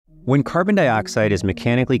When carbon dioxide is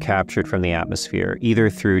mechanically captured from the atmosphere,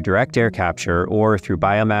 either through direct air capture or through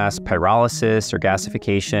biomass pyrolysis or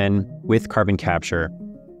gasification with carbon capture,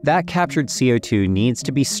 that captured CO2 needs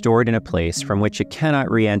to be stored in a place from which it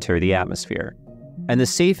cannot re-enter the atmosphere. And the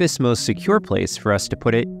safest, most secure place for us to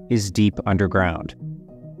put it is deep underground.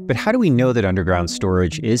 But how do we know that underground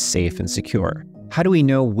storage is safe and secure? How do we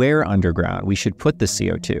know where underground we should put the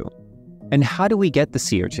CO2? And how do we get the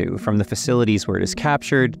CO2 from the facilities where it is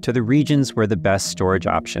captured to the regions where the best storage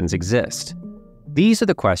options exist? These are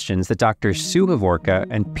the questions that Drs. Sue Hovorka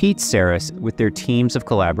and Pete Saris with their teams of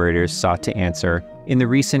collaborators sought to answer in the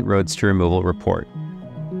recent Roads to Removal report.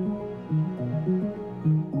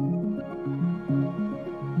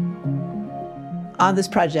 On this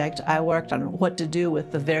project, I worked on what to do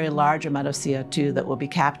with the very large amount of CO2 that will be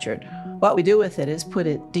captured. What we do with it is put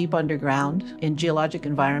it deep underground in geologic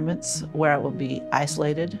environments where it will be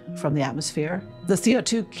isolated from the atmosphere. The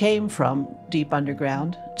CO2 came from deep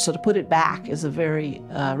underground, so to put it back is a very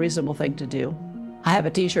reasonable thing to do. I have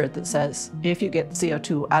a t-shirt that says, if you get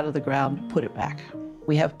CO2 out of the ground, put it back.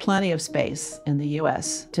 We have plenty of space in the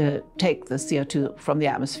US to take the CO2 from the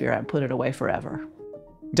atmosphere and put it away forever.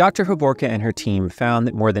 Dr. Hovorka and her team found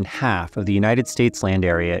that more than half of the United States land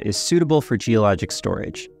area is suitable for geologic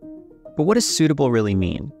storage. But what does suitable really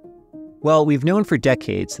mean? Well, we've known for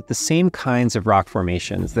decades that the same kinds of rock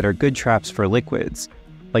formations that are good traps for liquids,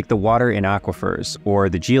 like the water in aquifers or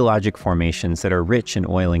the geologic formations that are rich in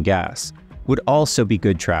oil and gas, would also be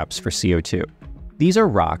good traps for CO2. These are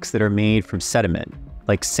rocks that are made from sediment,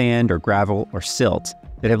 like sand or gravel or silt,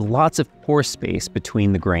 that have lots of pore space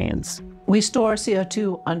between the grains. We store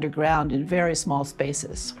CO2 underground in very small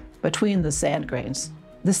spaces between the sand grains.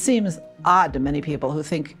 This seems odd to many people who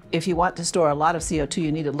think if you want to store a lot of CO2,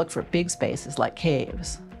 you need to look for big spaces like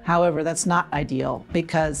caves. However, that's not ideal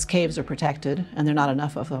because caves are protected and there are not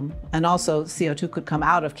enough of them. And also CO2 could come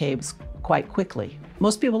out of caves quite quickly.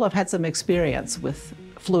 Most people have had some experience with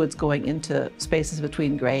fluids going into spaces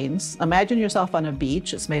between grains. Imagine yourself on a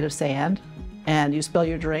beach, it's made of sand, and you spill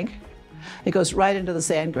your drink. It goes right into the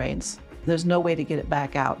sand grains. There's no way to get it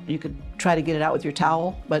back out. You could try to get it out with your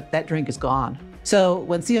towel, but that drink is gone. So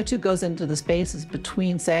when CO2 goes into the spaces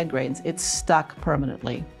between sand grains, it's stuck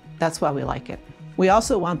permanently. That's why we like it. We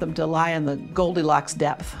also want them to lie in the Goldilocks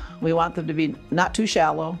depth. We want them to be not too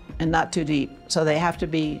shallow and not too deep. So they have to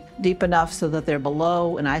be deep enough so that they're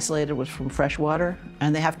below and isolated from fresh water,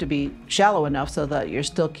 and they have to be shallow enough so that you're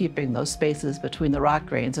still keeping those spaces between the rock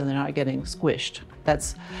grains and they're not getting squished.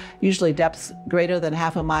 That's usually depths greater than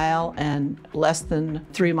 1/2 mile and less than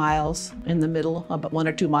 3 miles in the middle. About 1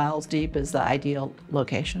 or 2 miles deep is the ideal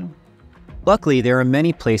location. Luckily, there are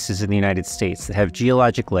many places in the United States that have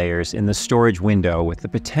geologic layers in the storage window with the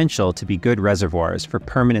potential to be good reservoirs for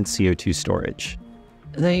permanent CO2 storage.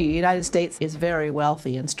 The United States is very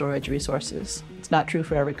wealthy in storage resources. It's not true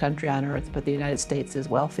for every country on Earth, but the United States is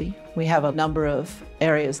wealthy. We have a number of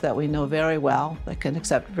areas that we know very well that can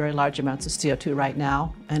accept very large amounts of CO2 right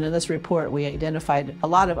now. And in this report, we identified a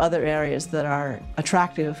lot of other areas that are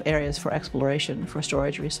attractive areas for exploration for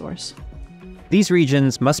storage resource. These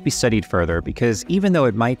regions must be studied further because even though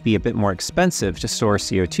it might be a bit more expensive to store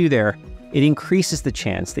CO2 there, it increases the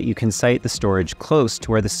chance that you can site the storage close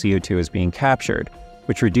to where the CO2 is being captured,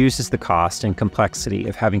 which reduces the cost and complexity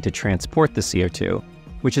of having to transport the CO2,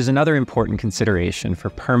 which is another important consideration for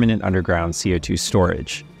permanent underground CO2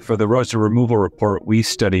 storage. For the Roads to Removal report, we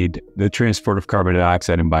studied the transport of carbon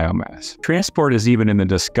dioxide and biomass. Transport is even in the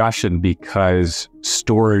discussion because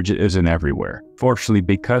storage isn't everywhere. Fortunately,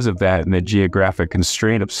 because of that and the geographic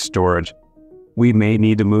constraint of storage, we may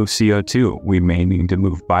need to move CO2. We may need to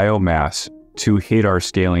move biomass to hit our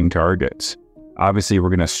scaling targets. Obviously, we're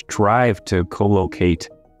going to strive to co-locate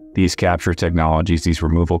these capture technologies, these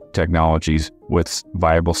removal technologies with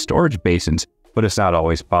viable storage basins, but it's not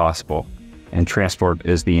always possible. And transport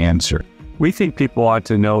is the answer. We think people ought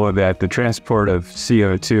to know that the transport of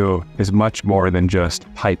CO2 is much more than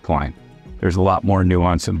just pipeline. There's a lot more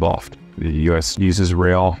nuance involved. The U.S. uses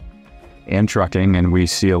rail and trucking, and we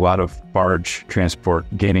see a lot of barge transport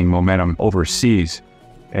gaining momentum overseas.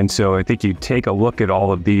 And so I think you take a look at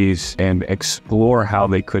all of these and explore how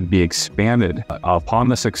they could be expanded upon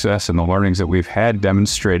the success and the learnings that we've had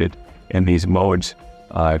demonstrated in these modes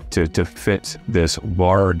to fit this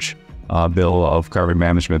large bill of carbon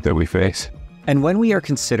management that we face. And when we are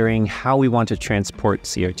considering how we want to transport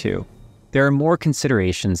CO2, there are more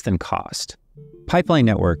considerations than cost. Pipeline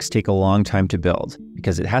networks take a long time to build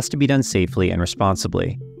because it has to be done safely and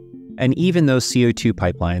responsibly. And even though CO2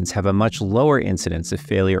 pipelines have a much lower incidence of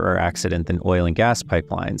failure or accident than oil and gas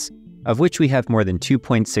pipelines, of which we have more than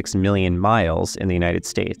 2.6 million miles in the United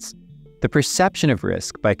States. The perception of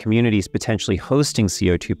risk by communities potentially hosting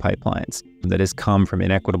CO2 pipelines that has come from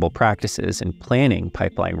inequitable practices in planning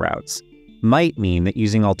pipeline routes might mean that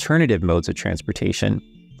using alternative modes of transportation,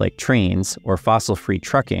 like trains or fossil-free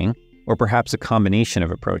trucking, or perhaps a combination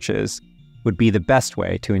of approaches, would be the best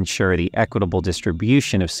way to ensure the equitable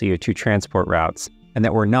distribution of CO2 transport routes and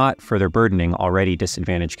that we're not further burdening already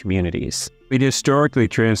disadvantaged communities. Historically,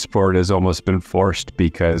 transport has almost been forced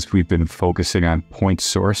because we've been focusing on point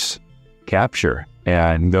source capture,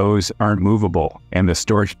 and those aren't movable, and the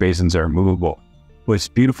storage basins aren't movable. What's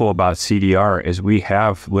beautiful about CDR is we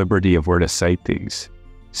have liberty of where to site these.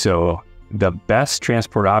 So the best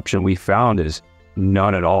transport option we found is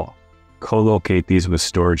none at all. Co-locate these with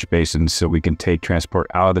storage basins so we can take transport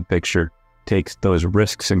out of the picture, take those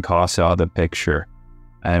risks and costs out of the picture.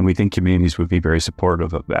 And we think communities would be very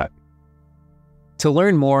supportive of that. To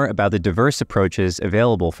learn more about the diverse approaches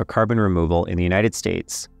available for carbon removal in the United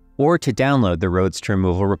States, or to download the Roads to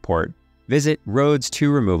Removal report, visit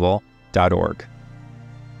roads2removal.org.